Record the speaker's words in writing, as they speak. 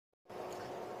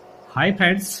Hi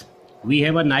friends, we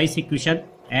have a nice equation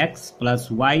x plus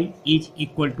y is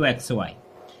equal to xy.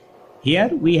 Here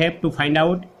we have to find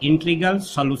out integral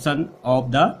solution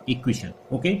of the equation.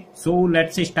 Okay, so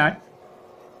let's start.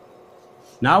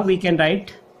 Now we can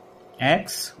write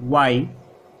x y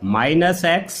minus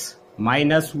x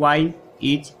minus y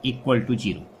is equal to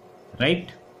 0, right?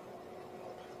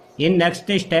 In next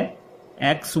step,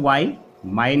 x y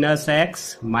minus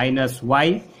x minus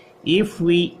y if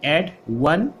we add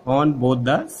 1 on both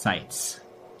the sides,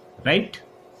 right?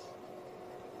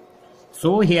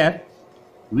 So here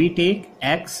we take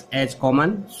x as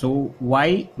common, so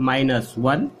y minus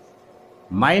 1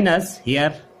 minus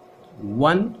here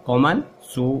 1 common,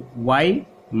 so y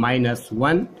minus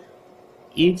 1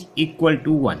 is equal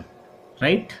to 1,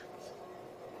 right?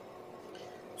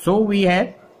 So we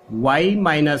have y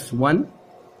minus 1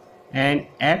 and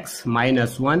x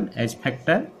minus 1 as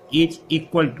factor is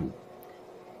equal to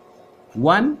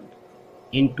 1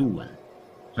 into 1,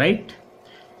 right?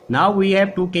 Now we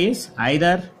have two cases,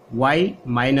 either y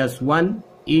minus 1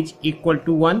 is equal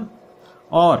to 1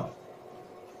 or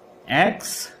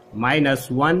x minus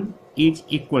 1 is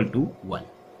equal to 1,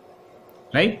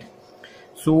 right?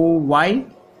 So y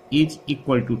is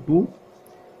equal to 2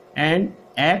 and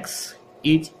x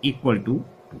is equal to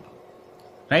 2,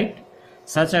 right?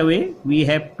 Such a way we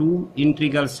have two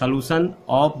integral solution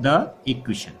of the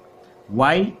equation.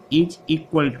 Y is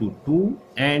equal to 2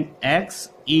 and x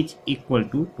is equal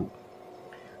to 2.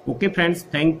 Okay friends,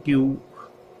 thank you.